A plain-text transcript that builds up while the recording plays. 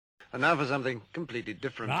And now for something completely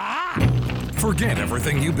different. Forget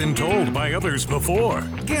everything you've been told by others before.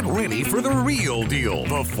 Get ready for the real deal,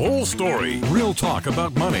 the full story, real talk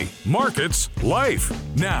about money, markets, life.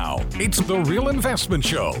 Now, it's The Real Investment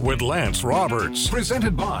Show with Lance Roberts,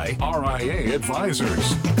 presented by RIA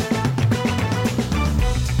Advisors.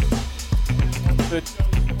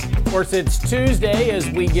 Of course, it's Tuesday as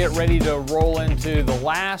we get ready to roll into the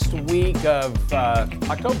last week of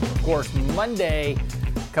October. Of course, Monday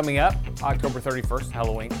coming up, October 31st,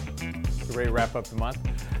 Halloween. Get ready to wrap up the month.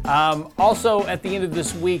 Also, at the end of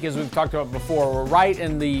this week, as we've talked about before, we're right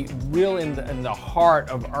in the heart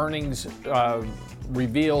of earnings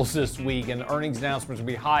reveals this week, and the earnings announcements will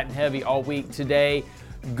be hot and heavy all week. Today,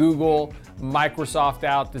 Google, Microsoft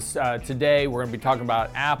out today. We're going to be talking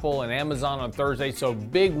about Apple and Amazon on Thursday. So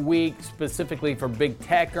big week specifically for big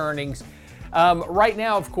tech earnings. Right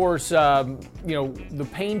now, of course, the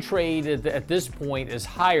pain trade at this point is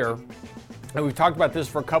higher. And we've talked about this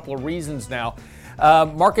for a couple of reasons now.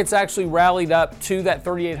 Markets actually rallied up to that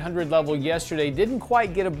 3,800 level yesterday, didn't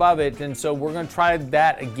quite get above it, and so we're going to try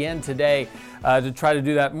that again today to try to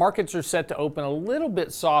do that. Markets are set to open a little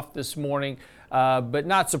bit soft this morning, but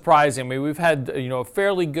not surprising. I mean, we've had a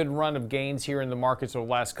fairly good run of gains here in the markets over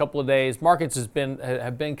the last couple of days. Markets have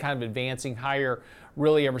been kind of advancing higher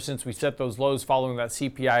really ever since we set those lows following that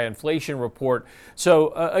CPI inflation report.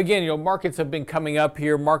 So again, markets have been coming up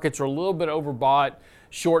here. Markets are a little bit overbought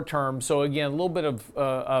short term. So again, a little bit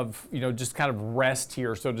of just kind of rest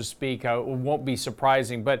here, so to speak. It won't be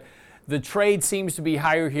surprising, but the trade seems to be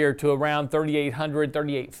higher here to around 3,800,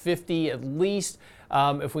 3,850 at least.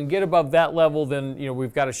 If we can get above that level, then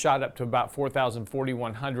we've got a shot up to about 4,000,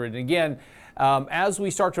 4,100. And again, as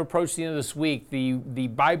we start to approach the end of this week, the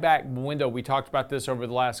buyback window, we talked about this over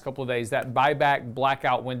the last couple of days, that buyback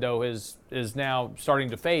blackout window is now starting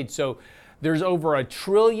to fade. So there's over $1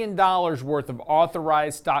 trillion worth of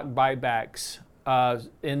authorized stock buybacks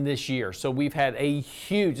in this year. So we've had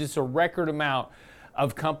it's a record amount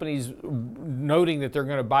of companies noting that they're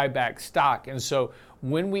going to buy back stock. And so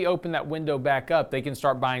when we open that window back up, they can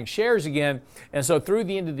start buying shares again. And so through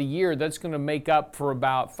the end of the year, that's going to make up for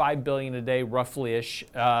about $5 billion a day, roughly-ish,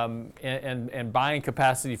 and buying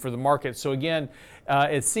capacity for the market. So again,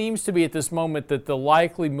 it seems to be at this moment that they'll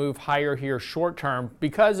likely move higher here short term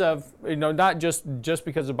because of, not just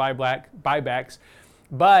because of buybacks,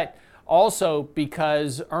 but also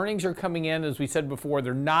because earnings are coming in, as we said before,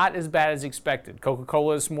 they're not as bad as expected.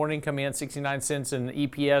 Coca-Cola this morning coming in 69 cents in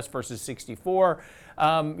EPS versus 64.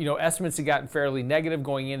 Estimates have gotten fairly negative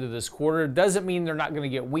going into this quarter. Doesn't mean they're not going to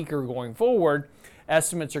get weaker going forward.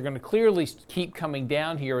 Estimates are going to clearly keep coming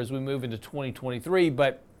down here as we move into 2023.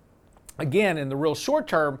 But again, in the real short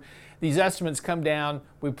term, these estimates come down.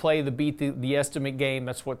 We play the beat the estimate game.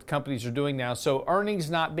 That's what the companies are doing now. So earnings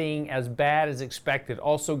not being as bad as expected,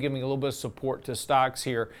 also giving a little bit of support to stocks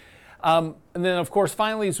here. And then, of course,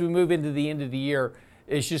 finally, as we move into the end of the year,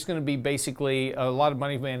 it's just going to be basically a lot of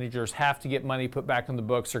money managers have to get money put back on the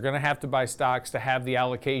books. They're going to have to buy stocks to have the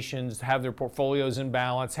allocations, to have their portfolios in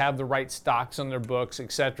balance, have the right stocks on their books,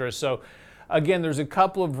 etc. So again, there's a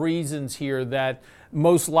couple of reasons here that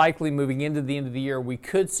most likely moving into the end of the year, we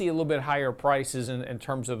could see a little bit higher prices in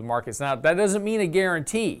terms of the markets. Now, that doesn't mean a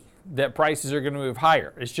guarantee that prices are going to move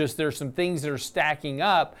higher. It's just there's some things that are stacking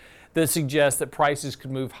up that suggest that prices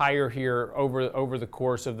could move higher here over the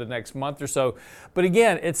course of the next month or so. But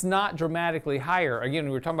again, it's not dramatically higher. Again,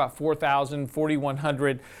 we were talking about 4,000,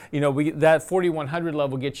 4,100. That 4,100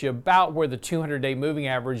 level gets you about where the 200-day moving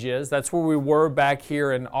average is. That's where we were back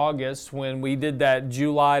here in August when we did that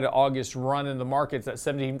July to August run in the markets, that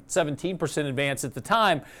 17% advance at the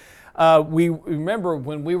time. We remember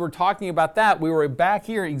when we were talking about that, we were back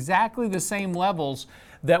here exactly the same levels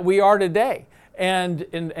that we are today.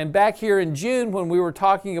 And back here in June, when we were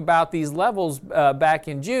talking about these levels back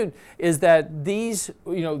in June, is that these,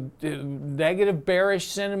 negative bearish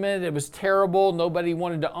sentiment, it was terrible, nobody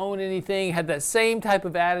wanted to own anything, had that same type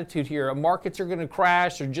of attitude here. Markets are going to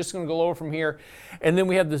crash, they're just going to go lower from here. And then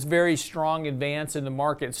we have this very strong advance in the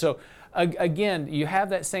market. So again, you have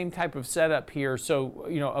that same type of setup here. So,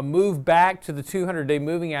 a move back to the 200-day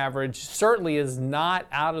moving average certainly is not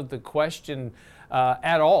out of the question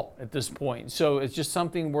at all at this point. So it's just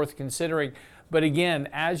something worth considering. But again,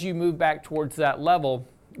 as you move back towards that level,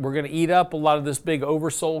 we're going to eat up a lot of this big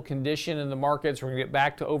oversold condition in the markets. We're going to get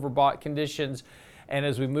back to overbought conditions. And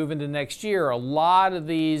as we move into next year, a lot of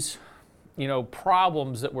these,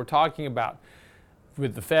 problems that we're talking about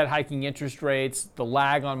with the Fed hiking interest rates, the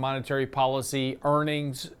lag on monetary policy,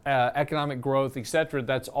 earnings, economic growth, et cetera,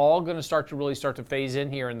 that's all going to start to phase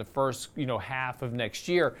in here in the first, half of next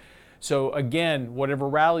year. So again, whatever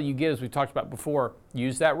rally you get, as we talked about before,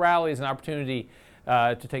 use that rally as an opportunity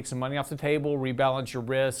to take some money off the table, rebalance your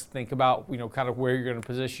risk, think about, kind of where you're going to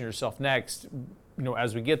position yourself next,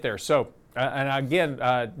 as we get there. So, and again,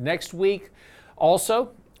 next week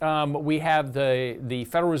also, we have the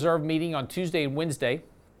Federal Reserve meeting on Tuesday and Wednesday.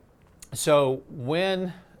 So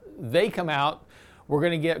when they come out, we're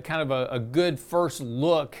going to get kind of a good first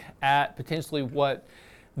look at potentially what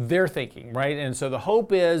they're thinking, right? And so the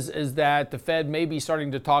hope is that the Fed may be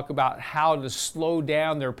starting to talk about how to slow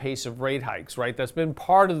down their pace of rate hikes, right? That's been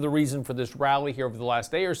part of the reason for this rally here over the last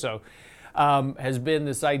day or so, has been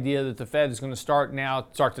this idea that the Fed is going to start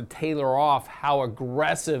to tailor off how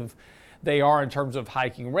aggressive they are in terms of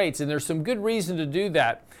hiking rates. And there's some good reason to do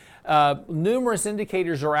that. Numerous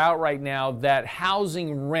indicators are out right now that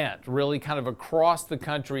housing rent really kind of across the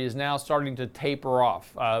country is now starting to taper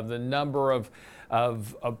off. The number of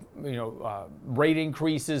rate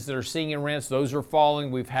increases that are seeing in rents, those are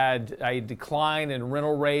falling. We've had a decline in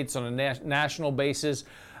rental rates on a national basis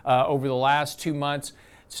over the last 2 months.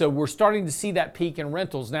 So we're starting to see that peak in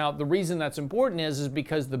rentals. Now, the reason that's important is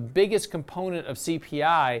because the biggest component of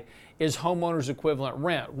CPI is homeowners equivalent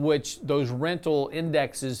rent, which those rental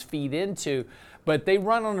indexes feed into, but they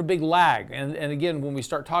run on a big lag. And again, when we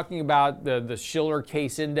start talking about the Schiller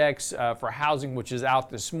Case Index for housing, which is out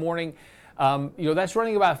this morning, that's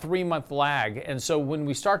running about a 3-month lag. And so when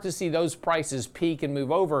we start to see those prices peak and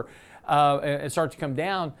move over and start to come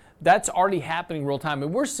down, that's already happening real time.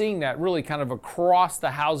 And we're seeing that really kind of across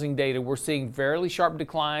the housing data. We're seeing fairly sharp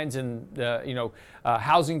declines in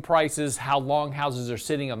housing prices, how long houses are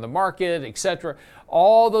sitting on the market, et cetera.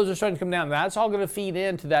 All those are starting to come down. That's all going to feed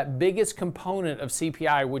into that biggest component of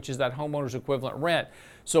CPI, which is that homeowners equivalent rent.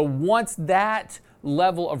 So once that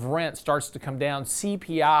level of rent starts to come down,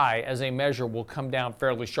 CPI as a measure will come down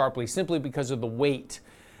fairly sharply simply because of the weight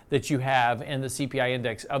that you have in the CPI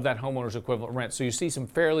index of that homeowners equivalent rent. So you see some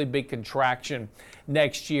fairly big contraction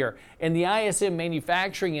next year. And the ISM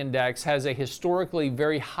manufacturing index has a historically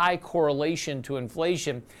very high correlation to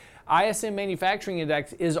inflation. ISM manufacturing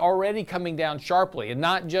index is already coming down sharply, and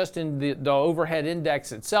not just in the overhead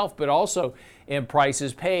index itself, but also in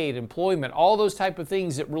prices paid, employment, all those type of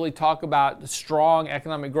things that really talk about strong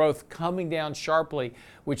economic growth coming down sharply,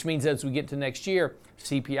 which means as we get to next year,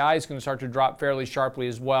 CPI is going to start to drop fairly sharply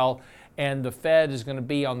as well, and the Fed is going to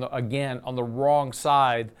be on the wrong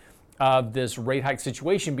side of this rate hike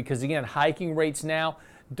situation, because again, hiking rates now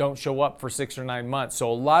don't show up for 6 or 9 months. So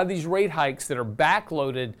a lot of these rate hikes that are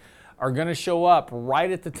backloaded are going to show up right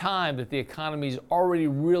at the time that the economy is already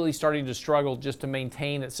really starting to struggle just to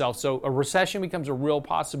maintain itself. So a recession becomes a real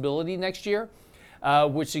possibility next year,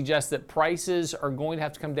 which suggests that prices are going to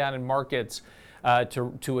have to come down in markets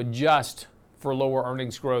to adjust for lower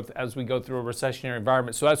earnings growth as we go through a recessionary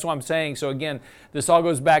environment. So that's what I'm saying. So again, this all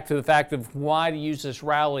goes back to the fact of why to use this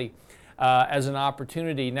rally as an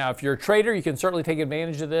opportunity. Now, if you're a trader, you can certainly take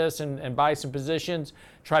advantage of this and buy some positions,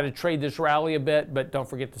 try to trade this rally a bit, but don't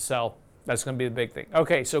forget to sell. That's going to be the big thing.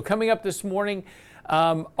 Okay, so coming up this morning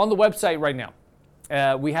on the website right now,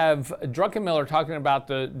 we have Druckenmiller talking about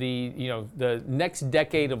the next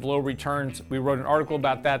decade of low returns. We wrote an article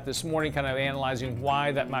about that this morning, kind of analyzing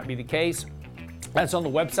why that might be the case. That's on the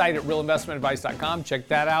website at realinvestmentadvice.com. Check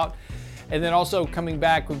that out. And then also coming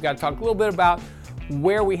back, we've got to talk a little bit about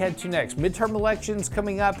where we head to next. Midterm elections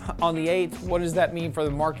coming up on the 8th. What does that mean for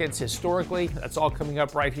the markets historically? That's all coming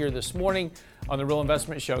up right here this morning on the Real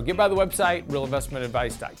Investment Show. Get by the website,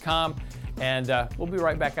 realinvestmentadvice.com, and we'll be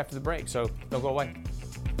right back after the break, so don't go away.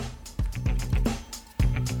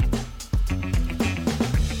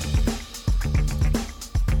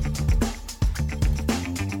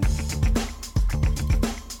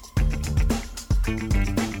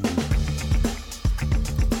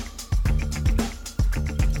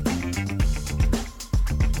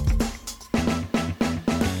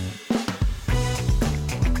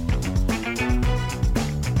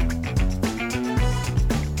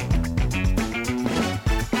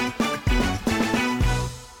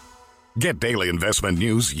 Get daily investment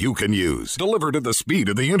news you can use, delivered at the speed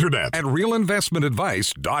of the internet at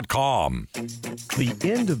realinvestmentadvice.com. The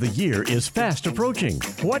end of the year is fast approaching.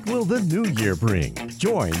 What will the new year bring?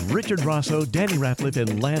 Join Richard Rosso, Danny Ratliff,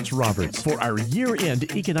 and Lance Roberts for our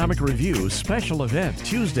year-end economic review special event,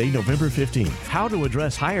 Tuesday, November 15th. How to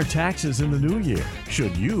address higher taxes in the new year.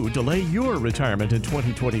 Should you delay your retirement in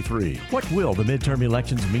 2023? What will the midterm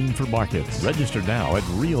elections mean for markets? Register now at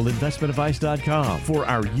realinvestmentadvice.com for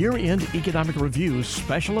our year-end economic review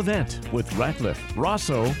special event with Ratliff,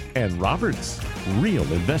 Rosso, and Roberts.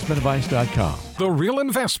 realinvestmentadvice.com. The Real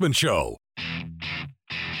Investment Show.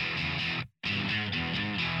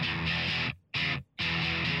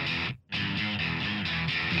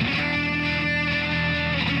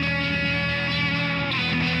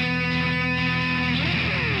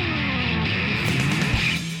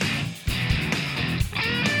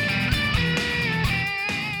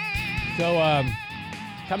 So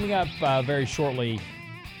coming up very shortly,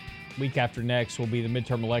 week after next, will be the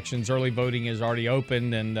midterm elections. Early voting is already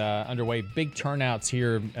open and underway. Big turnouts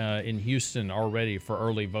here in Houston already for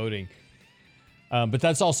early voting. But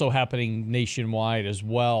that's also happening nationwide as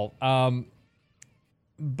well.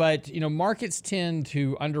 But, markets tend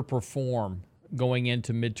to underperform going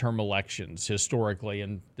into midterm elections historically,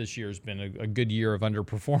 and this year's been a good year of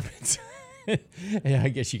underperformance. Yeah, I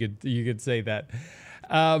guess you could say that.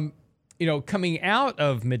 Coming out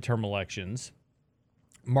of midterm elections,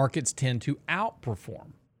 markets tend to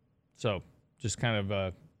outperform. So just kind of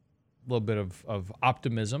a little bit of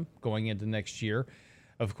optimism going into next year.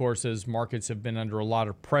 Of course, as markets have been under a lot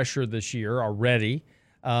of pressure this year already,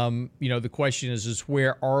 the question is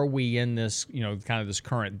where are we in this, kind of this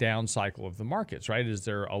current down cycle of the markets, right? Is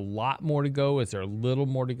there a lot more to go? Is there a little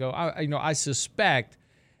more to go? I suspect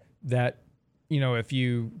that, if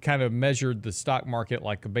you kind of measured the stock market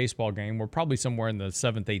like a baseball game, we're probably somewhere in the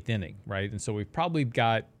 7th, 8th inning, right? And so we've probably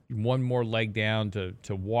got one more leg down to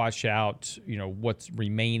wash out, what's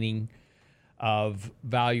remaining of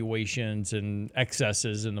valuations and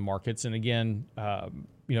excesses in the markets. And again,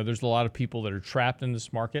 there's a lot of people that are trapped in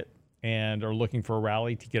this market and are looking for a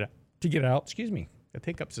rally to get out. Excuse me, got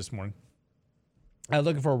hiccups this morning.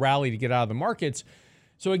 Looking for a rally to get out of the markets.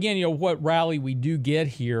 So again, what rally we do get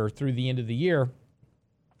here through the end of the year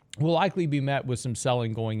will likely be met with some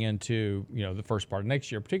selling going into, the first part of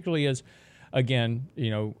next year, particularly as, again,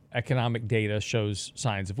 economic data shows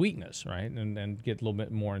signs of weakness, right? And get a little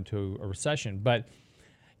bit more into a recession. But,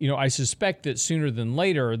 I suspect that sooner than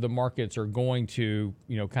later, the markets are going to,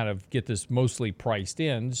 kind of get this mostly priced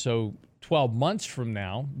in. So 12 months from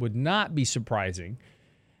now would not be surprising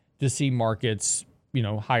to see markets,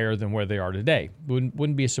 higher than where they are today.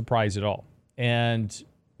 Wouldn't be a surprise at all. And,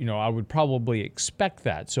 I would probably expect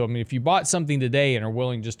that. So, if you bought something today and are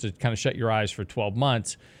willing just to kind of shut your eyes for 12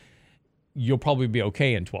 months, you'll probably be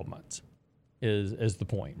okay in 12 months is the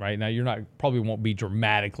point, right? Now, probably won't be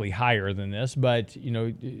dramatically higher than this, but,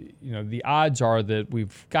 the odds are that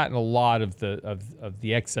we've gotten a lot of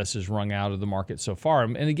the excesses wrung out of the market so far.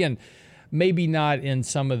 And again, maybe not in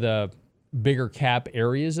some of the bigger cap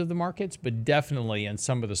areas of the markets, but definitely in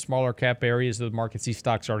some of the smaller cap areas of the markets, these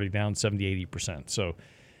stocks are already down 70, 80%. So,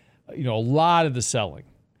 a lot of the selling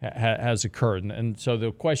has occurred. And so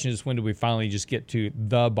the question is, when do we finally just get to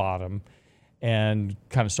the bottom and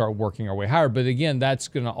kind of start working our way higher? But again, that's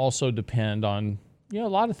going to also depend on, a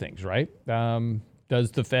lot of things, right?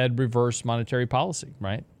 Does the Fed reverse monetary policy,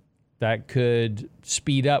 right? That could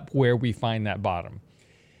speed up where we find that bottom.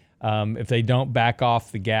 If they don't back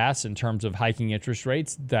off the gas in terms of hiking interest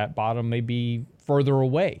rates, that bottom may be further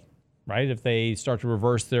away, right? If they start to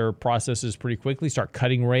reverse their processes pretty quickly, start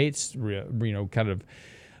cutting rates, kind of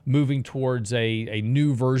moving towards a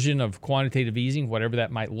new version of quantitative easing, whatever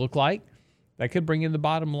that might look like, that could bring in the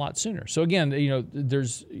bottom a lot sooner. So again,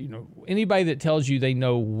 there's, anybody that tells you they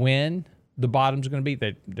know when the bottom's going to be,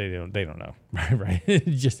 they don't know, right?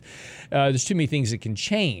 Just there's too many things that can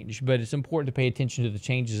change, but it's important to pay attention to the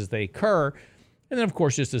changes as they occur, and then of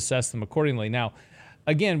course just assess them accordingly. Now,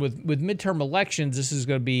 again, with midterm elections, this is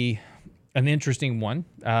going to be an interesting one.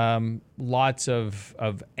 Lots of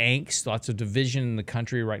angst, lots of division in the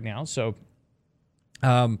country right now. So,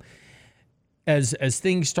 as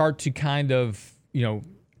things start to kind of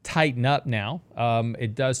tighten up now,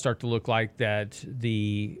 it does start to look like that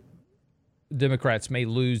the Democrats may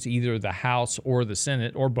lose either the House or the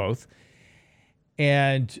Senate or both.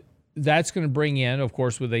 And that's going to bring in, of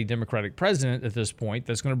course, with a Democratic president at this point,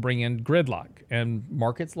 that's going to bring in gridlock. And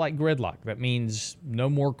markets like gridlock. That means no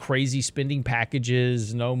more crazy spending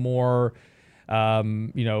packages, no more, out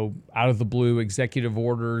of the blue executive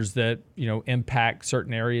orders that, impact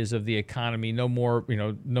certain areas of the economy. No more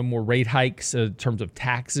rate hikes in terms of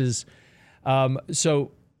taxes.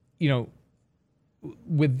 So,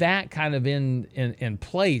 with that kind of in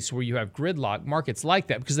place where you have gridlock, markets like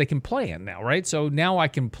that because they can plan now, right? So now I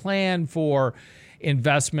can plan for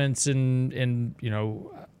investments and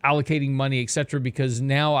allocating money, et cetera, because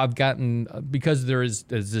now I've gotten, because there's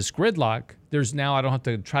this gridlock, I don't have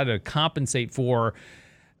to try to compensate for,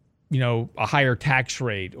 a higher tax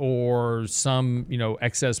rate or some,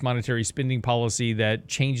 excess monetary spending policy that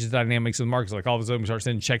changes the dynamics of the markets. Like all of a sudden we start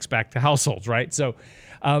sending checks back to households, right? So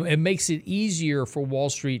it makes it easier for Wall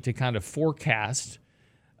Street to kind of forecast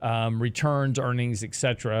returns, earnings, et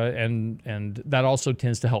cetera. And that also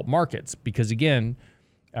tends to help markets because, again,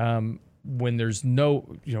 when there's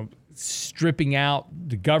no, stripping out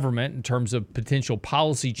the government in terms of potential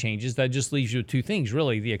policy changes, that just leaves you with two things,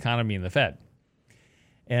 really, the economy and the Fed.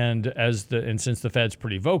 And since the Fed's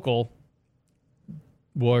pretty vocal,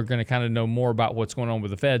 we're going to kind of know more about what's going on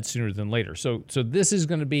with the Fed sooner than later. So this is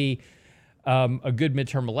going to be a good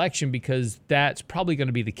midterm election, because that's probably going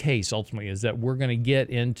to be the case ultimately, is that we're going to get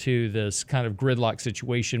into this kind of gridlock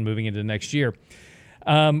situation moving into next year.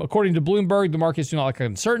 According to Bloomberg, the markets do not like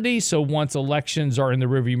uncertainty, so once elections are in the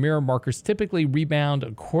rearview mirror, markets typically rebound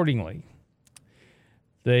accordingly.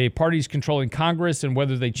 The parties controlling Congress and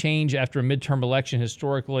whether they change after a midterm election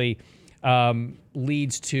historically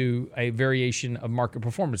leads to a variation of market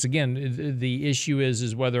performance. Again, the issue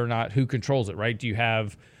is whether or not who controls it, right? Do you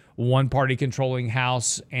have one party controlling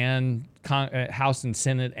House and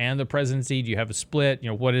Senate and the presidency? Do you have a split?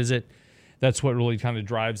 What is it? That's what really kind of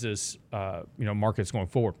drives this, markets going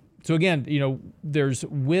forward. So again, there's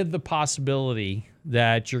with the possibility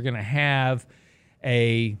that you're going to have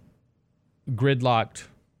a gridlocked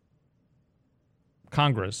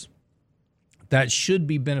Congress, that should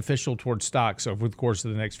be beneficial towards stocks over the course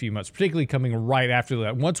of the next few months, particularly coming right after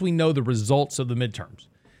that. Once we know the results of the midterms,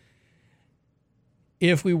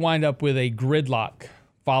 if we wind up with a gridlock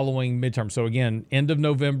following midterms, so again, end of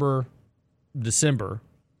November, December,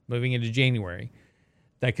 moving into January,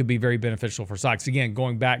 that could be very beneficial for stocks. Again,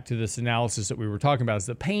 going back to this analysis that we were talking about, is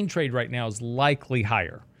the pain trade right now is likely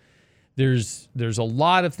higher. There's a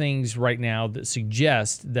lot of things right now that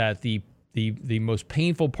suggest that the most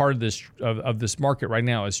painful part of this market right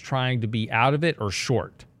now is trying to be out of it or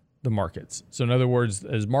short the markets. So in other words,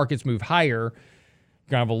 as markets move higher, you're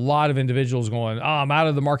going to have a lot of individuals going, I'm out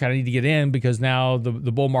of the market, I need to get in because now the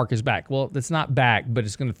bull market is back. Well, it's not back, but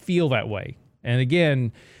it's going to feel that way. And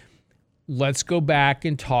again, let's go back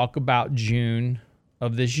and talk about June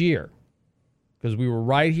of this year, because we were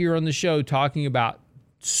right here on the show talking about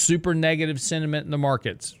super negative sentiment in the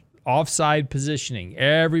markets, offside positioning,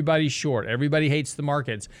 everybody's short, everybody hates the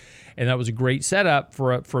markets, and that was a great setup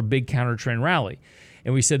for a big counter trend rally.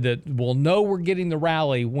 And we said that we'll know we're getting the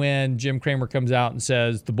rally when Jim Cramer comes out and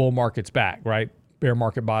says the bull market's back, right? Bear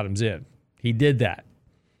market bottoms in. He did that.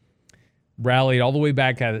 Rallied all the way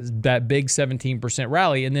back at that big 17%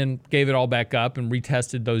 rally, and then gave it all back up and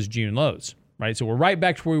retested those June lows, right? So we're right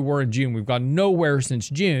back to where we were in June. We've gone nowhere since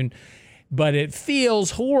June, but it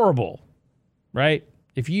feels horrible, right?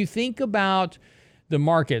 If you think about the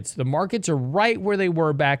markets are right where they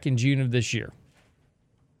were back in June of this year.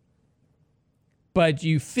 But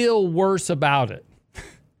you feel worse about it.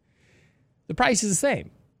 The price is the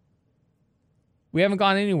same. We haven't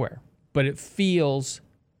gone anywhere, but it feels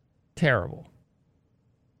terrible.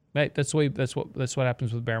 Right? That's what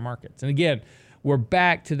happens with bear markets. And again, we're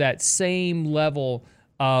back to that same level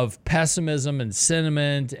of pessimism and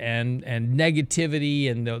sentiment and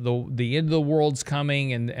negativity, and the end of the world's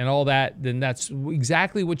coming and all that. Then that's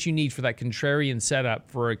exactly what you need for that contrarian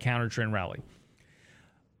setup for a counter trend rally.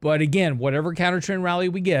 But again, whatever counter trend rally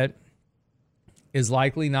we get is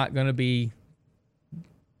likely not going to be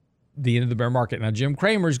the end of the bear market. Now, Jim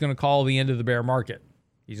Cramer is going to call the end of the bear market.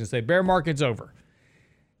 He's going to say bear market's over.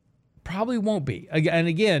 Probably won't be. And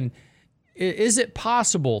again, is it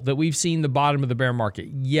possible that we've seen the bottom of the bear market?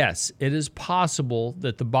 Yes, it is possible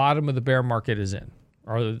that the bottom of the bear market is in,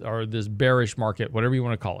 or this bearish market, whatever you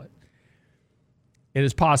want to call it. It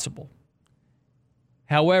is possible.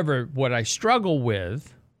 However, what I struggle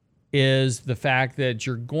with is the fact that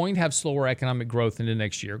you're going to have slower economic growth into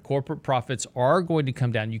next year. Corporate profits are going to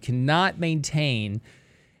come down. You cannot maintain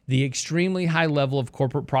the extremely high level of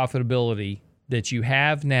corporate profitability that you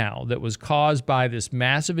have now that was caused by this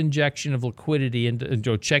massive injection of liquidity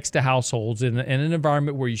into checks to households in an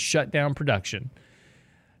environment where you shut down production.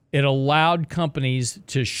 It allowed companies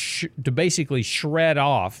to basically shred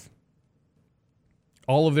off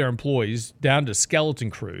all of their employees down to skeleton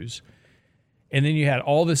crews. And then you had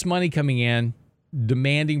all this money coming in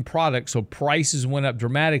demanding products, so prices went up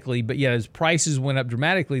dramatically. But yet as prices went up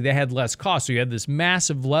dramatically, they had less cost. So you had this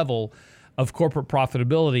massive level of corporate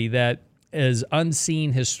profitability that is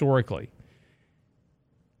unseen historically.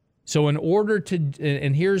 So in order to,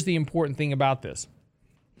 and here's the important thing about this,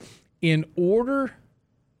 in order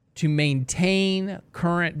to maintain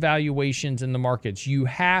current valuations in the markets, you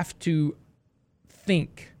have to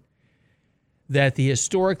think that the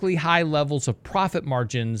historically high levels of profit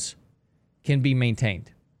margins can be maintained.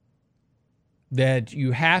 That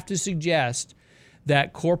you have to suggest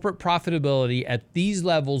that corporate profitability at these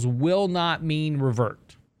levels will not mean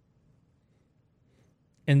revert.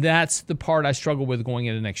 And that's the part I struggle with going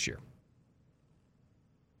into next year.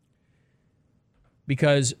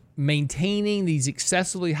 Because maintaining these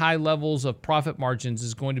excessively high levels of profit margins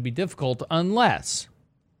is going to be difficult unless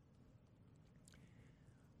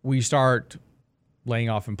we start laying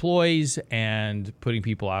off employees and putting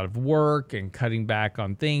people out of work and cutting back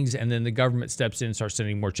on things, and then the government steps in and starts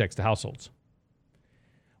sending more checks to households,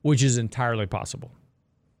 which is entirely possible.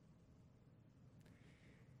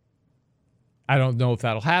 I don't know if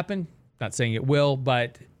that'll happen. Not saying it will,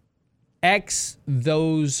 but X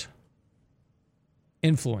those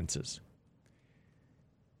influences.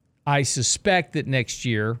 I suspect that next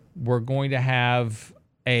year we're going to have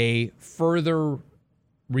a further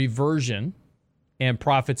reversion in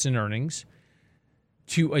profits and earnings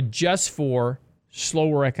to adjust for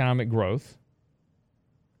slower economic growth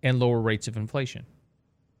and lower rates of inflation.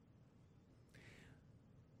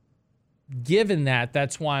 Given that,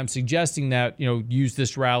 that's why I'm suggesting that, use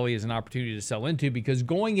this rally as an opportunity to sell into, because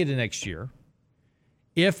going into next year,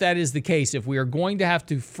 if that is the case, if we are going to have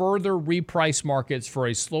to further reprice markets for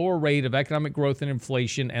a slower rate of economic growth and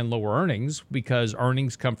inflation and lower earnings, because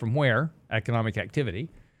earnings come from where? Economic activity,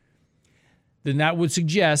 then that would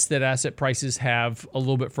suggest that asset prices have a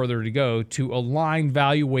little bit further to go to align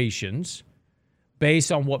valuations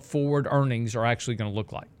based on what forward earnings are actually going to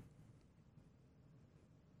look like.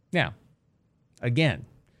 Now, again,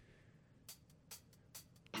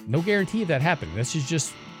 no guarantee of that happening. This is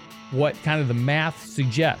just what kind of the math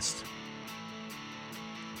suggests.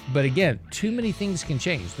 But again, too many things can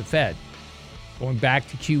change. The Fed going back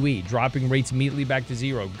to QE, dropping rates immediately back to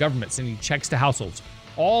zero, government sending checks to households,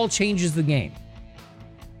 all changes the game.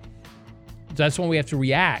 That's when we have to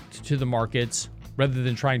react to the markets rather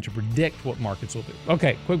than trying to predict what markets will do.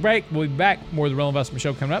 Okay, quick break. We'll be back. More of the Real Investment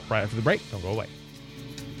Show coming up right after the break. Don't go away.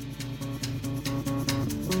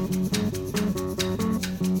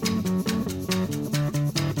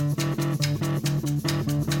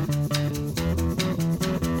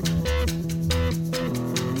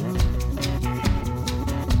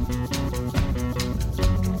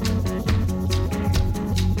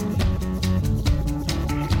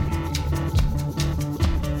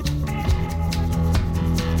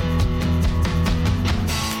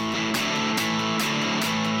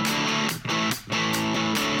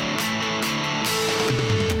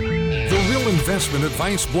 Investment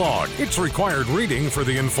Advice blog. It's required reading for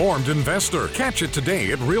the informed investor. Catch it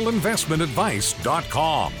today at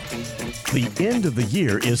realinvestmentadvice.com. The end of the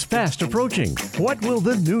year is fast approaching. What will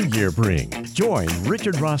the new year bring? Join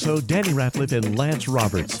Richard Rosso, Danny Ratliff, and Lance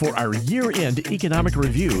Roberts for our year-end economic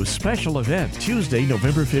review special event, Tuesday,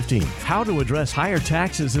 November 15th. How to address higher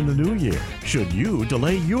taxes in the new year. Should you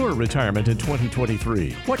delay your retirement in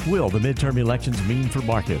 2023? What will the midterm elections mean for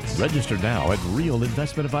markets? Register now at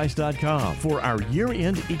realinvestmentadvice.com for our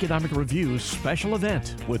year-end economic review special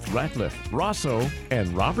event with Ratliff, Rosso, and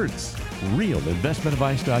Roberts.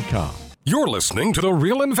 realinvestmentadvice.com. You're listening to The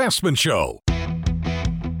Real Investment Show.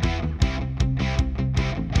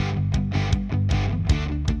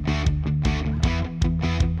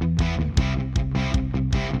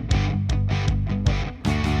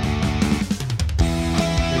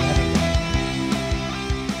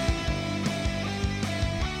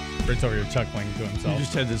 Brett's over here chuckling to himself. You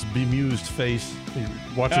just had this bemused face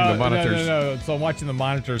watching the monitors. No. So I'm watching the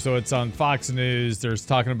monitor. So it's on Fox News. There's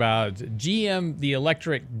talking about GM, the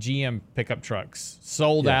electric GM pickup trucks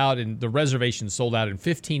sold out, and the reservations sold out in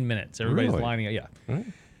 15 minutes. Everybody's lining up. Yeah.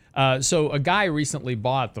 Right. So a guy recently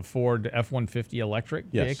bought the Ford F-150 electric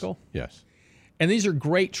vehicle. Yes. And these are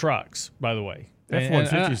great trucks, by the way.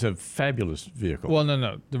 F-150 is a fabulous vehicle. Well,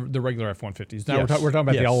 no. The regular F-150s. Now we're talking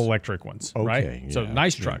about the all-electric ones, right? Yeah, so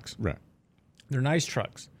nice trucks. Right. They're nice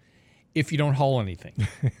trucks if you don't haul anything,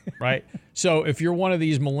 right? So if you're one of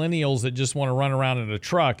these millennials that just want to run around in a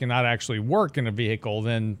truck and not actually work in a vehicle,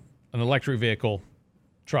 then an electric vehicle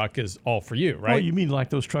truck is all for you, right? Oh, you mean like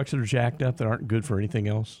those trucks that are jacked up that aren't good for anything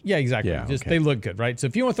else? Yeah, exactly. Yeah, They look good, right? So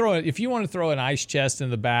if you want to throw an ice chest in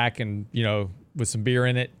the back and, with some beer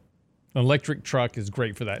in it, an electric truck is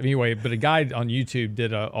great for that. Anyway, but a guy on YouTube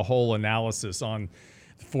did a whole analysis on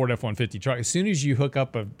the Ford F-150 truck. As soon as you hook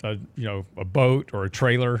up a boat or a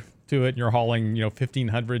trailer to it, and you're hauling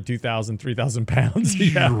 1,500, 2,000, 3,000 pounds.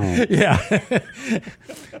 Yeah.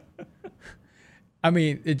 I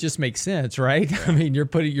mean, it just makes sense, right? I mean,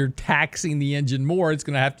 you're taxing the engine more. It's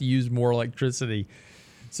going to have to use more electricity.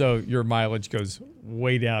 So your mileage goes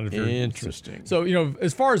way down. Interesting. So,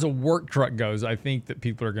 as far as a work truck goes, I think that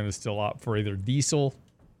people are going to still opt for either diesel,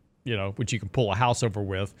 which you can pull a house over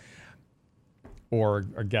with, or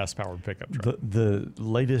a gas-powered pickup truck. The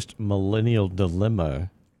latest millennial dilemma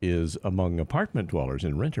is among apartment dwellers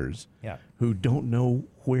and renters who don't know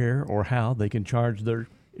where or how they can charge their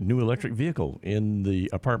new electric vehicle in the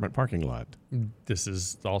apartment parking lot. This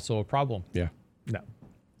is also a problem. Yeah. No.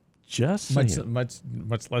 Just saying. Much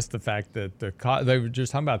less the fact that they were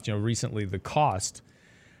just talking about, recently the cost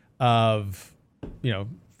of,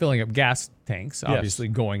 filling up gas tanks, obviously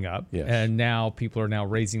going up. Yes. And now people are now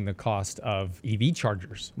raising the cost of EV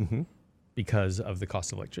chargers because of the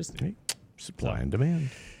cost of electricity. Supply and demand.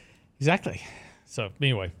 Exactly. So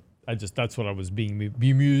anyway, that's what I was being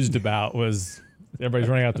bemused about was everybody's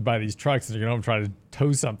running out to buy these trucks and they're going to try to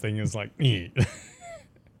tow something. It's like,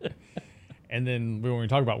 and then when we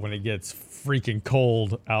talk about when it gets freaking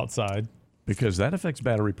cold outside. Because that affects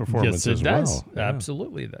battery performance as well. Yes, it does.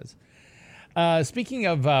 Absolutely it does. Speaking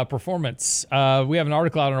of performance, we have an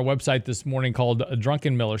article out on our website this morning called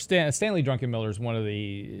Druckenmiller. Stanley Druckenmiller is one of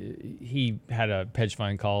he had a hedge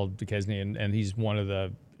fund called Duquesne, and he's one of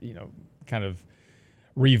the, kind of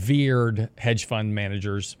revered hedge fund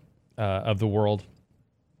managers of the world.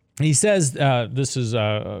 He says, this is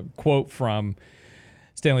a quote from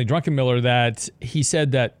Stanley Druckenmiller, that he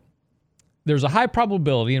said that there's a high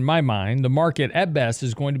probability in my mind the market at best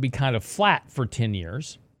is going to be kind of flat for 10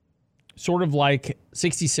 years, sort of like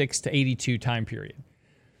 66 to 82 time period.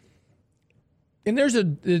 And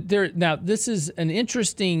now this is an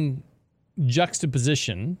interesting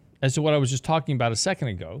juxtaposition as to what I was just talking about a second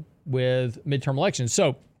ago with midterm elections.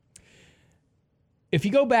 So if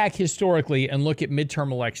you go back historically and look at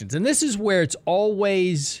midterm elections, and this is where you've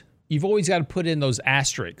always got to put in those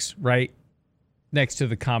asterisks, right, next to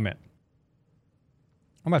the comment.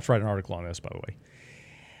 I'm about to write an article on this, by the way.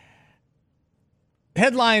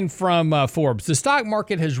 Headline from Forbes: the stock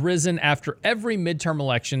market has risen after every midterm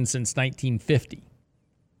election since 1950.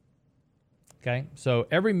 Okay, so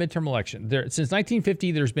every midterm election. Since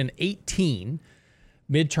 1950, there's been 18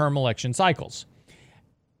 midterm election cycles.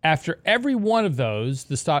 After every one of those,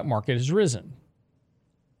 the stock market has risen.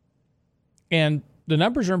 And the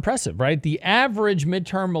numbers are impressive, right? The average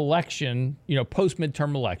midterm election,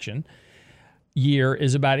 post-midterm election year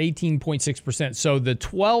is about 18.6%. So the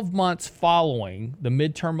 12 months following the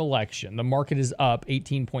midterm election, the market is up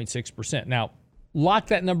 18.6%. Now, lock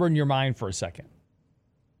that number in your mind for a second.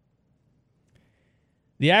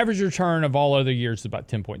 The average return of all other years is about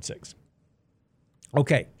 10.6.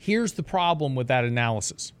 Okay, here's the problem with that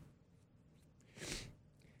analysis.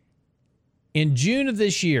 In June of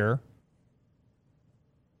this year,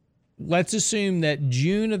 let's assume that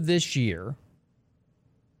June of this year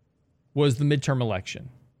was the midterm election.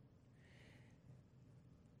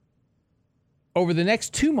 Over the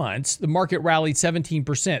next 2 months, the market rallied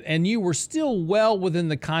 17%, and you were still well within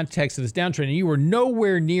the context of this downtrend, and you were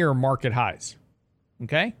nowhere near market highs.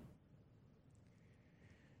 Okay?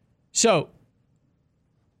 So,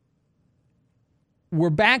 we're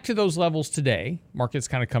back to those levels today. Market's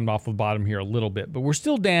kind of come off the bottom here a little bit, but we're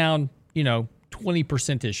still down,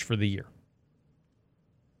 20%-ish for the year.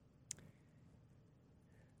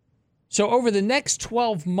 So over the next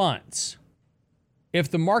 12 months,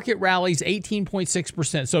 if the market rallies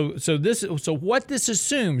 18.6%, so what this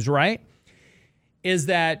assumes, right, is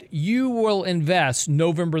that you will invest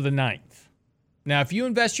November the 9th. Now, if you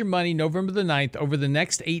invest your money November the 9th over the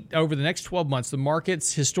next 12 months, the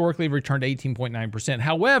market's historically returned to 18.9%.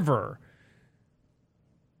 However,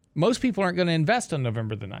 most people aren't going to invest on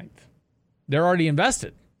November the 9th. They're already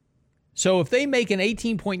invested. So if they make an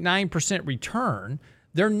 18.9% return,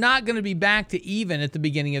 they're not going to be back to even at the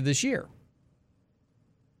beginning of this year.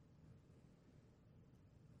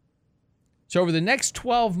 So over the next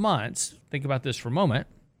 12 months, think about this for a moment.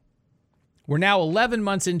 We're now 11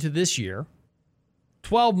 months into this year.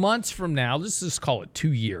 12 months from now, let's just call it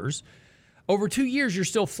 2 years. Over 2 years, you're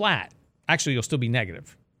still flat. Actually, you'll still be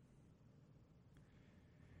negative.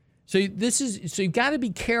 So you've got to be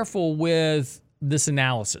careful with this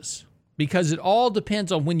analysis because it all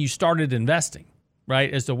depends on when you started investing,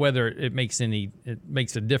 right? As to whether it makes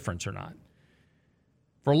a difference or not.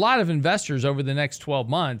 For a lot of investors over the next 12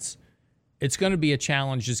 months, it's going to be a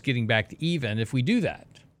challenge just getting back to even if we do that.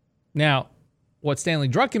 Now, what Stanley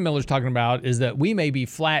Druckenmiller is talking about is that we may be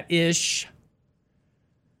flat-ish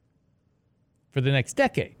for the next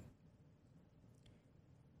decade.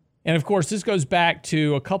 And of course, this goes back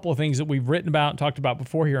to a couple of things that we've written about and talked about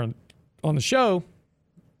before here on the show.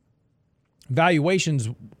 Valuations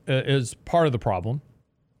is part of the problem.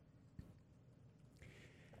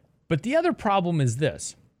 But the other problem is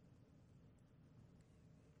this.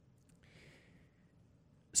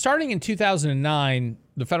 Starting in 2009,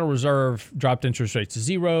 the Federal Reserve dropped interest rates to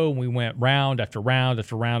zero, and we went round after round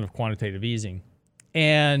after round of quantitative easing.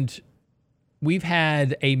 And we've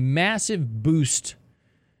had a massive boost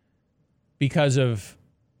because of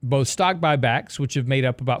both stock buybacks, which have made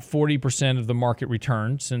up about 40% of the market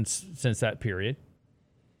return since that period,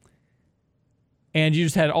 And you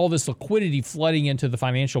just had all this liquidity flooding into the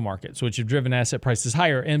financial markets, which have driven asset prices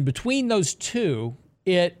higher. And between those two,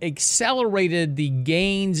 it accelerated the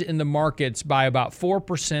gains in the markets by about 4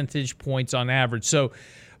 percentage points on average. So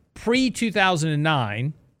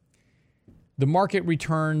pre-2009, the market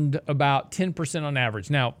returned about 10% on average.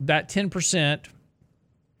 Now, that 10%,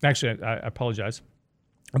 actually, I apologize,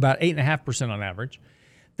 about 8.5% on average.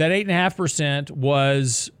 That 8.5%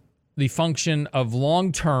 was the function of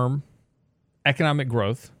long-term economic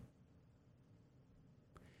growth,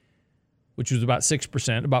 which was about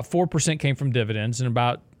 6%. About 4% came from dividends, and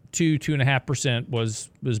about 2.5%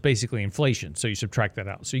 was basically inflation. So you subtract that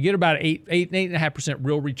out. So you get about 8.5%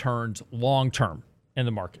 real returns long-term in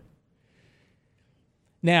the market.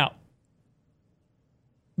 Now,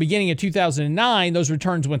 beginning in 2009, those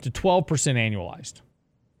returns went to 12% annualized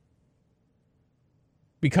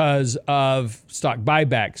because of stock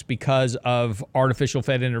buybacks, because of artificial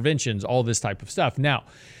Fed interventions, all this type of stuff. Now,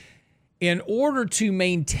 in order to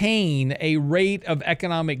maintain a rate of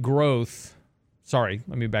economic growth, let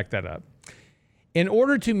me back that up. In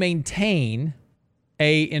order to maintain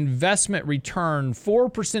a investment return 4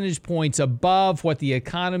 percentage points above what the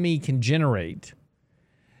economy can generate,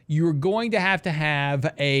 you're going to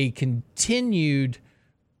have a continued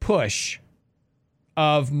push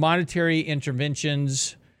of monetary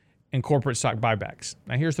interventions and corporate stock buybacks.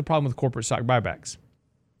 Now, here's the problem with corporate stock buybacks.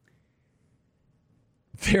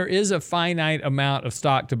 There is a finite amount of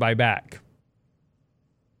stock to buy back.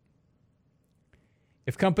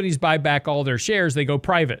 If companies buy back all their shares, they go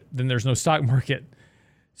private. Then there's no stock market.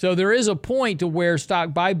 So there is a point to where stock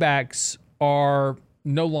buybacks are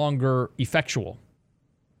no longer effectual.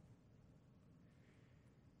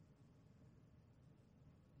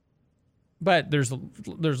 But there's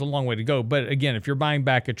a long way to go. But again, if you're buying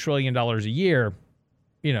back $1 trillion a year,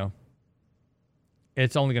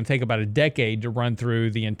 it's only going to take about a decade to run through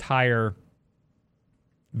the entire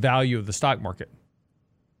value of the stock market.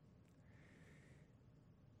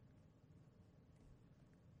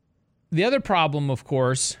 The other problem, of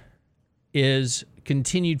course, is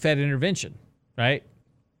continued Fed intervention, right?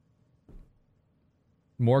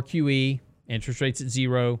 More QE, interest rates at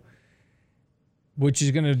zero, which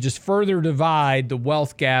is going to just further divide the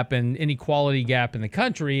wealth gap and inequality gap in the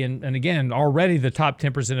country. And again, already the top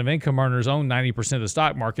 10% of income earners own 90% of the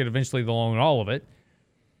stock market. Eventually, they'll own all of it.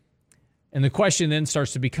 And the question then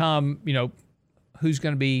starts to become, who's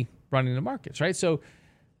going to be running the markets, right? So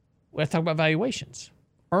let's talk about valuations,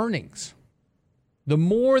 earnings. The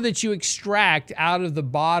more that you extract out of the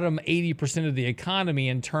bottom 80% of the economy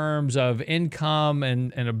in terms of income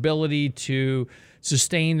and ability to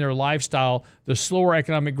sustain their lifestyle, the slower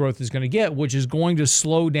economic growth is going to get, which is going to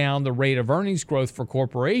slow down the rate of earnings growth for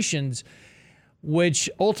corporations, which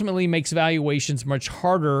ultimately makes valuations much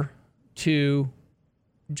harder to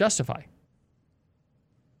justify.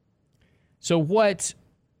 So what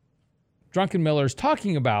Druckenmiller is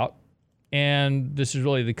talking about, and this is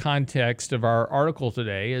really the context of our article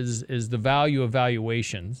today, is the value of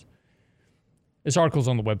valuations. This article's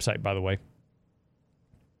on the website, by the way.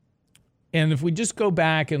 And if we just go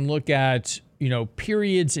back and look at,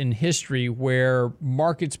 periods in history where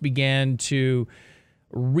markets began to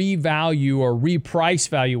revalue or reprice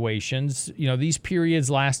valuations, these periods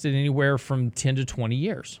lasted anywhere from 10 to 20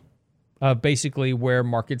 years, basically where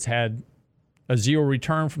markets had a zero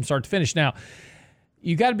return from start to finish. Now,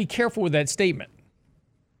 you got to be careful with that statement.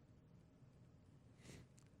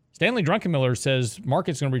 Stanley Druckenmiller says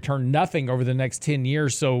market's going to return nothing over the next 10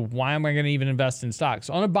 years, so why am I going to even invest in stocks?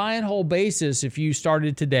 On a buy and hold basis, if you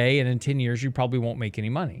started today and in 10 years, you probably won't make any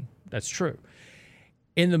money. That's true.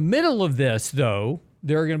 In the middle of this, though,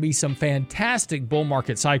 there are going to be some fantastic bull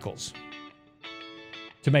market cycles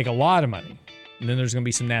to make a lot of money. And then there's going to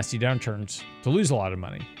be some nasty downturns to lose a lot of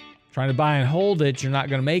money. Trying to buy and hold it, you're not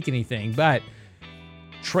going to make anything, but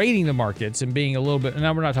trading the markets and being a little bit,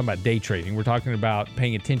 now we're not talking about day trading, we're talking about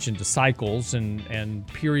paying attention to cycles and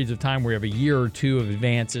periods of time where you have a year or two of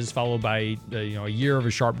advances followed by a year of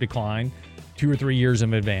a sharp decline, 2 or 3 years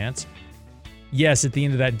of advance. Yes, at the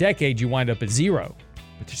end of that decade, you wind up at zero,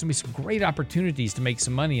 but there's going to be some great opportunities to make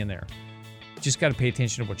some money in there. You just got to pay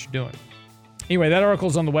attention to what you're doing. Anyway, that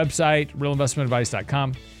article's on the website,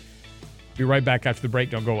 realinvestmentadvice.com. Be right back after the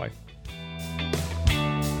break. Don't go away.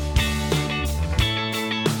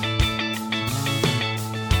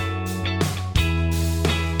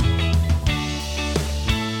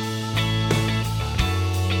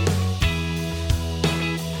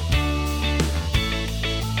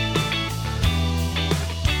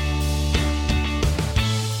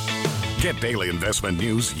 Get Daily investment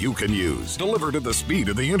news you can use. Delivered at the speed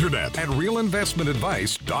of the internet at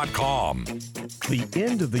realinvestmentadvice.com. The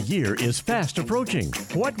end of the year is fast approaching.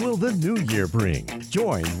 What will the new year bring?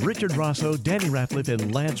 Join Richard Rosso, Danny Ratliff,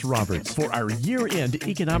 and Lance Roberts for our year-end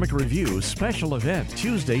economic review special event,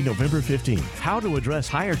 Tuesday, November 15th. How to address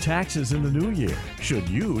higher taxes in the new year. Should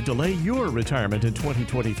you delay your retirement in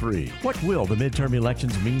 2023? What will the midterm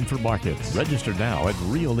elections mean for markets? Register now at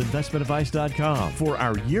realinvestmentadvice.com for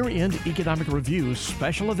our year-end economic review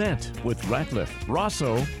special event with Ratliff,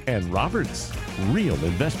 Rosso, and Roberts.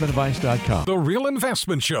 realinvestmentadvice.com. The Real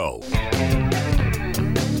Investment Show.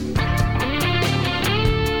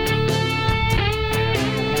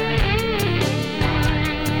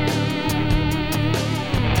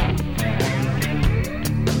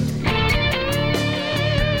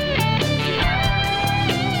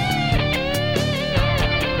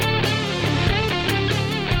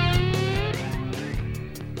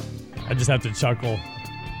 I just have to chuckle.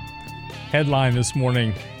 Headline this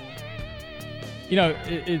morning. You know,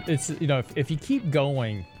 it's you know, if you keep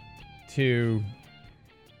going to,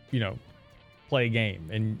 you know, play a game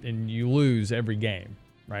and you lose every game,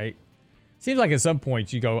 right? Seems like at some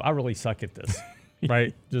point you go, I really suck at this,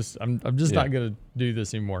 right? I'm just not going to do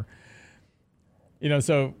this anymore. You know,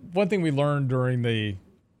 so one thing we learned during the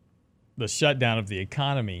shutdown of the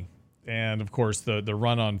economy, and of course the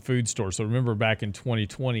run on food stores. So remember back in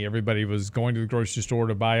 2020, everybody was going to the grocery store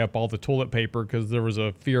to buy up all the toilet paper because there was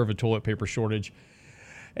a fear of a toilet paper shortage.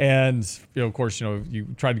 And, you know, of course, you know, you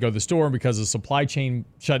tried to go to the store because of supply chain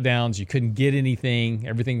shutdowns. You couldn't get anything.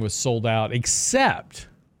 Everything was sold out except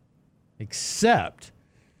the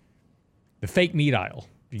fake meat aisle.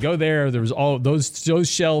 If you go there, there was all those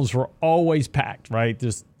shelves were always packed, right?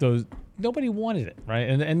 Just those. Nobody wanted it, right?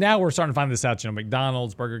 And now we're starting to find this out. You know,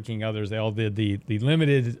 McDonald's, Burger King, others, they all did the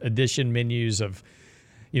limited edition menus of,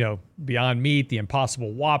 you know, Beyond Meat, the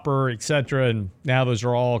Impossible Whopper, etc. And now those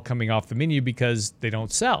are all coming off the menu because they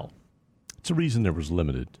don't sell. It's a reason there was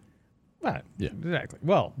limited. Right. Yeah. Exactly.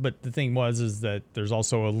 Well, but the thing is that there's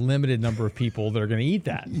also a limited number of people that are going to eat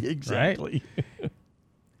that. Exactly. Right?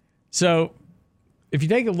 So if you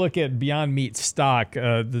take a look at Beyond Meat stock,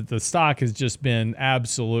 the stock has just been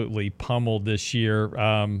absolutely pummeled this year.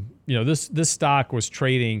 You know, this stock was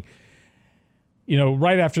trading, you know,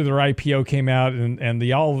 right after their IPO came out,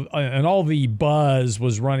 and all the buzz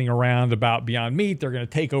was running around about Beyond Meat. They're going to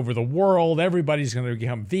take over the world. Everybody's going to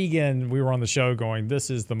become vegan. We were on the show going, this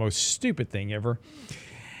is the most stupid thing ever.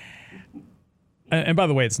 And by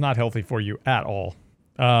the way, it's not healthy for you at all.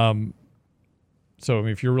 So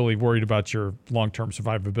if you're really worried about your long-term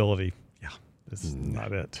survivability, this is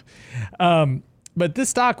not it. But this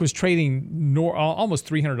stock was trading almost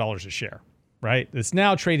 $300 a share, right? It's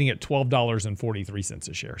now trading at $12.43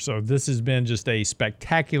 a share. So this has been just a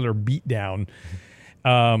spectacular beatdown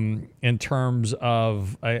in terms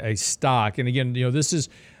of a stock. And again, you know, this is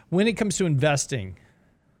when it comes to investing.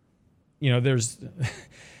 You know, there's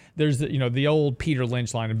the old Peter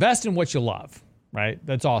Lynch line: invest in what you love, right?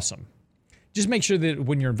 That's awesome. Just make sure that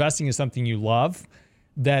when you're investing in something you love,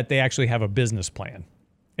 that they actually have a business plan.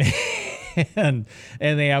 and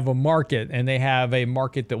they have a market, and they have a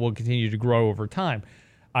market that will continue to grow over time,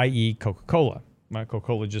 i.e. Coca-Cola.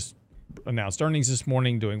 Coca-Cola just announced earnings this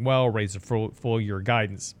morning, doing well, raised the full year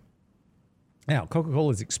guidance. Now,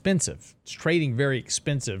 Coca-Cola is expensive. It's trading very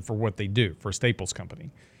expensive for what they do, for a staples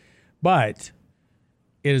company. But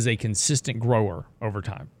it is a consistent grower over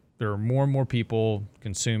time. There are more and more people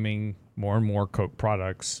consuming more and more Coke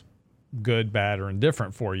products, good, bad, or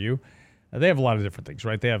indifferent for you. They have a lot of different things,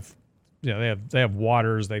 right? They have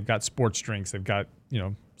waters, they've got sports drinks, they've got, you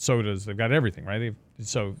know, sodas, they've got everything, right?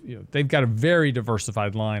 They've got a very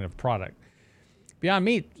diversified line of product. Beyond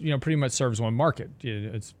Meat, you know, pretty much serves one market.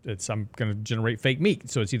 I'm going to generate fake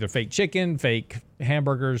meat, so it's either fake chicken, fake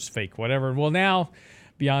hamburgers, fake whatever. Well, now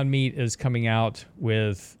Beyond Meat is coming out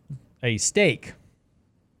with a steak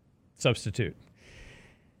substitute.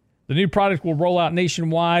 The new product will roll out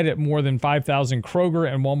nationwide at more than 5,000 Kroger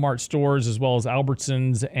and Walmart stores, as well as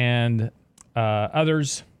Albertsons and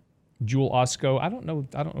others. Jewel Osco. I don't know.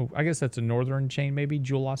 I guess that's a northern chain, maybe.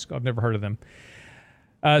 Jewel Osco. I've never heard of them.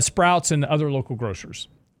 Sprouts and other local grocers.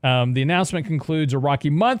 The announcement concludes a rocky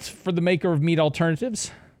month for the maker of meat alternatives.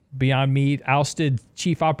 Beyond Meat ousted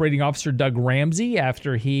Chief Operating Officer Doug Ramsey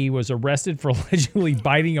after he was arrested for allegedly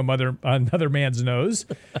biting another man's nose.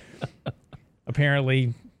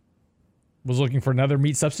 Apparently was looking for another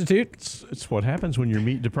meat substitute. It's what happens when you're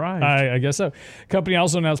meat deprived. I guess so. Company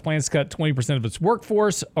also announced plans to cut 20% of its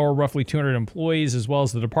workforce, or roughly 200 employees, as well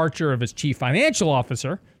as the departure of its chief financial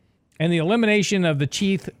officer and the elimination of the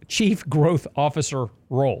chief growth officer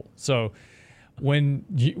role. So when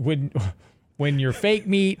your fake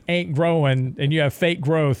meat ain't growing and you have fake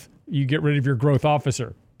growth, you get rid of your growth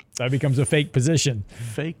officer. That becomes a fake position.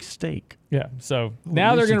 Fake steak. Yeah. So Well,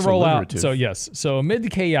 now at they're least going it's to roll out. alliterative. So yes. So amid the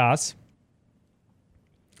chaos,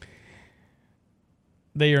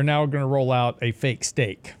 they are now going to roll out a fake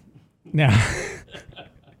steak. Now,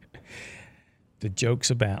 the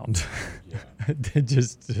jokes abound. They're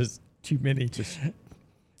just too many. Just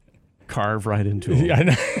carve right into it. Yeah, I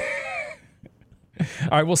know.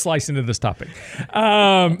 All right, we'll slice into this topic.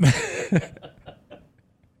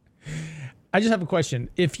 I just have a question.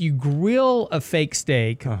 If you grill a fake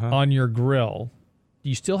steak on your grill, do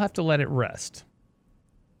you still have to let it rest?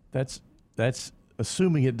 That's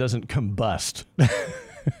assuming it doesn't combust.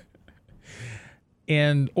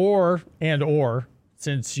 And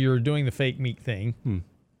since you're doing the fake meat thing,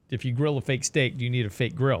 if you grill a fake steak, do you need a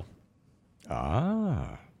fake grill?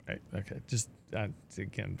 Ah. Right, okay. Just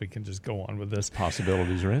again, we can just go on with this.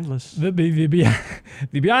 Possibilities are endless. The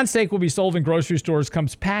Beyond Steak will be sold in grocery stores.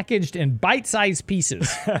 Comes packaged in bite-sized pieces.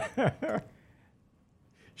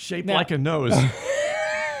 Shaped Now- like a nose.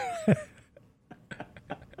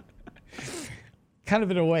 Kind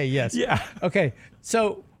of in a way, yes. Yeah. Okay.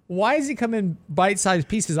 So why does it come in bite-sized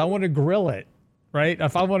pieces? I want to grill it, right?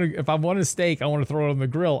 If I want a steak, I want to throw it on the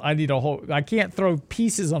grill. I can't throw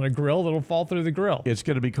pieces on a grill that'll fall through the grill. It's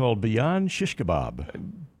going to be called Beyond Shish Kebab.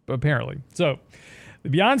 Apparently. So the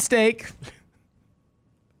Beyond Steak,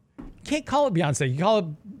 can't call it Beyond Steak. You call it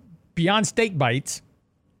Beyond Steak Bites.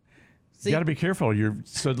 See, You got to be careful.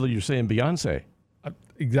 Suddenly you're saying Beyonce.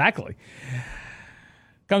 exactly.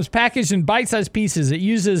 Comes packaged in bite-sized pieces. It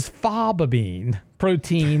uses faba bean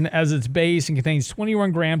protein as its base and contains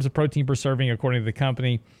 21 grams of protein per serving, according to the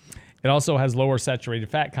company. It also has lower saturated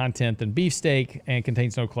fat content than beef steak and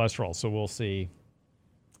contains no cholesterol. So we'll see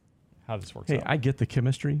how this works Hey, out. I get the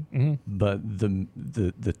chemistry, but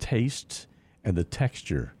the taste and the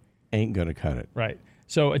texture ain't going to cut it. Right.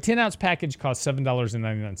 So a 10-ounce package costs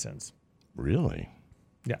 $7.99. Really?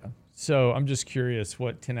 Yeah. So I'm just curious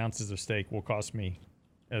what 10 ounces of steak will cost me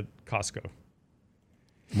at Costco.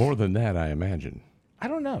 More than that, I imagine. I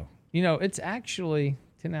don't know. It's actually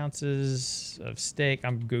 10 ounces of steak.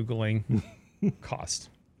 I'm Googling cost.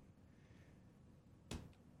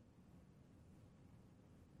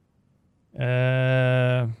 Is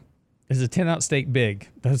a 10-ounce steak big?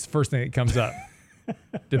 That's the first thing that comes up.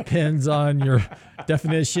 Depends on your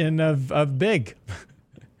definition of big.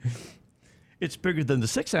 It's bigger than the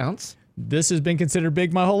 6 ounce. This has been considered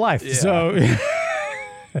big my whole life. Yeah. So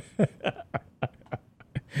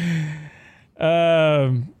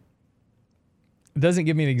it doesn't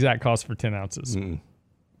give me an exact cost for 10 ounces.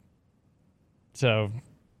 So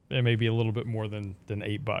it may be a little bit more than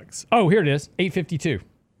 $8. Oh, here it is. $8.52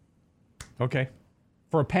 Okay.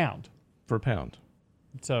 for a pound. For a pound.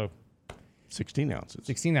 So 16 ounces.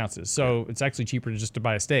 16 ounces. So it's actually cheaper just to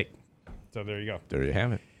buy a steak. So there you go. There you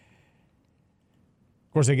have it.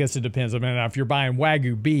 Of course, I guess it depends. I mean, if you're buying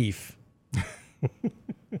Wagyu beef.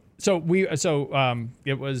 So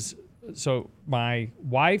my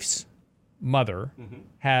wife's mother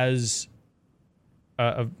has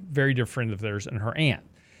a very dear friend of theirs and her aunt.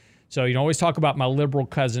 So you always talk about my liberal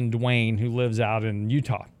cousin Dwayne, who lives out in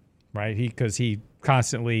Utah, right? Because he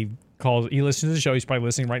constantly calls. He listens to the show. He's probably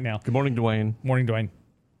listening right now. Good morning, Dwayne. Morning, Dwayne.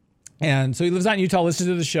 And so he lives out in Utah, listens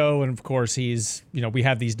to the show, and of course we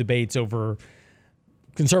have these debates over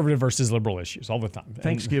conservative versus liberal issues all the time.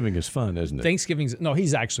 Thanksgiving is fun, isn't it?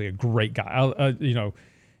 He's actually a great guy.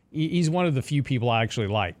 He's one of the few people I actually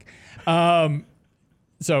like.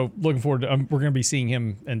 So looking forward to, we're going to be seeing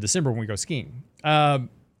him in December when we go skiing.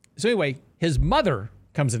 So anyway, his mother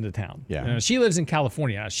comes into town. Yeah. She lives in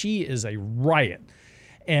California. She is a riot.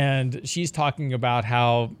 And she's talking about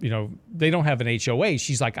how, they don't have an HOA.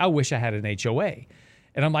 She's like, I wish I had an HOA.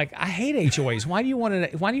 And I'm like, I hate HOAs. Why do you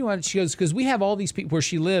want she goes, because we have all these people where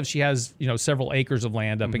she lives. She has, several acres of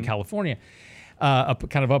land up in California,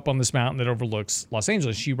 up on this mountain that overlooks Los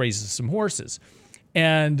Angeles. She raises some horses.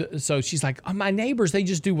 And so she's like, my neighbors, they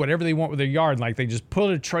just do whatever they want with their yard. Like they just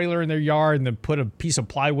put a trailer in their yard and then put a piece of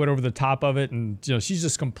plywood over the top of it. And, she's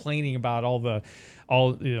just complaining about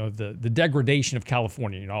the degradation of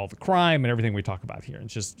California, all the crime and everything we talk about here. And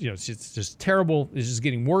it's just, it's just terrible. It's just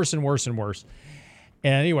getting worse and worse and worse.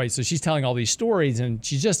 And anyway, so she's telling all these stories, and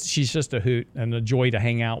she's just a hoot and a joy to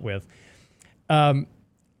hang out with.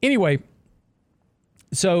 Anyway,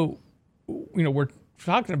 so we're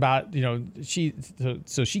talking about she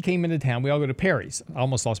came into town. We all go to Perry's. I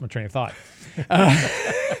almost lost my train of thought.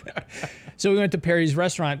 So we went to Perry's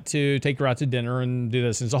restaurant to take her out to dinner and do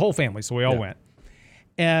this. And it's a whole family, so we all went.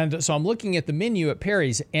 And so I'm looking at the menu at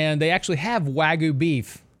Perry's, and they actually have Wagyu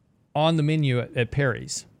beef on the menu at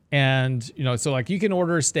Perry's. And, so like you can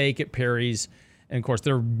order a steak at Perry's, and of course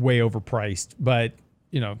they're way overpriced, but,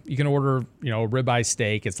 you can order, a ribeye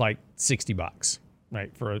steak. It's like $60,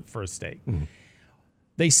 right, for a steak. Mm-hmm.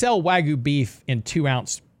 They sell Wagyu beef in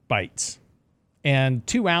 2-ounce bites, and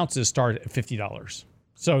 2 ounces start at $50.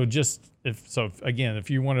 So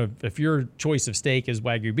if your choice of steak is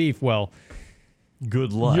Wagyu beef, well,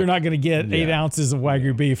 good luck. You're not going to get 8 ounces of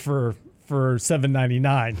Wagyu beef for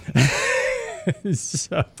 $7.99.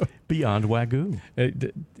 So Beyond Wagyu.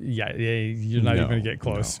 You're not even going to get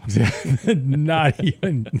close. No.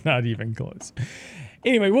 not even close.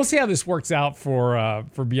 Anyway, we'll see how this works out for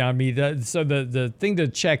Beyond Meat. So the thing to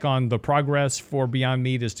check on the progress for Beyond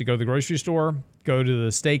Meat is to go to the grocery store, go to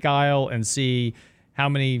the steak aisle, and see how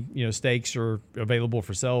many steaks are available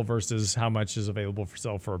for sale versus how much is available for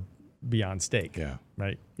sale for Beyond Steak. Yeah.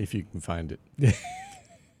 Right. If you can find it. That's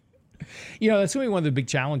going to be one of the big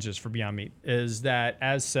challenges for Beyond Meat is that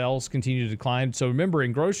as sales continue to decline. So remember,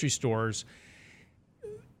 in grocery stores,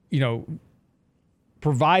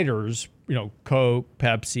 providers, Coke,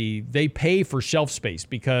 Pepsi, they pay for shelf space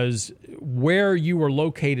because where you are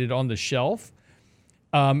located on the shelf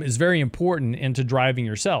is very important into driving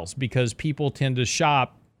your sales because people tend to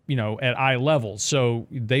shop at eye level. So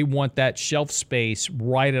they want that shelf space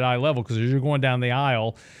right at eye level because as you're going down the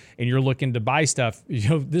aisle and you're looking to buy stuff,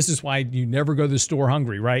 this is why you never go to the store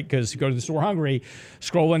hungry, right? Because you go to the store hungry,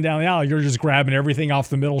 scrolling down the aisle, you're just grabbing everything off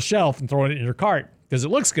the middle shelf and throwing it in your cart because it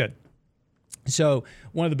looks good. So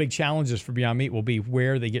one of the big challenges for Beyond Meat will be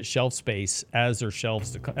where they get shelf space as their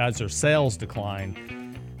sales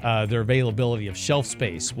decline. Their availability of shelf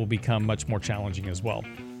space will become much more challenging as well.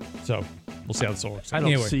 So we'll see how this works. I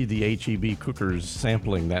don't see the H-E-B cookers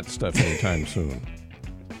sampling that stuff anytime soon.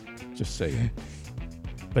 Just saying.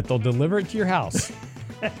 But they'll deliver it to your house.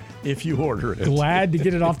 If you order it. Glad to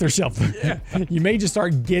get it off their shelf. Yeah. You may just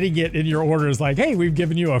start getting it in your orders like, hey, we've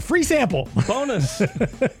given you a free sample. Bonus.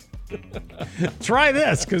 Try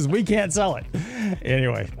this because we can't sell it.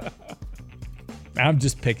 Anyway, I'm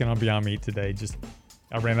just picking on Beyond Meat today.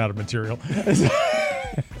 I ran out of material.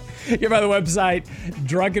 Get by the website,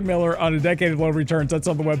 Drunken Miller on a decade of low returns. That's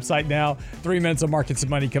on the website now. 3 minutes of markets and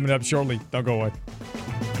money coming up shortly. Don't go away.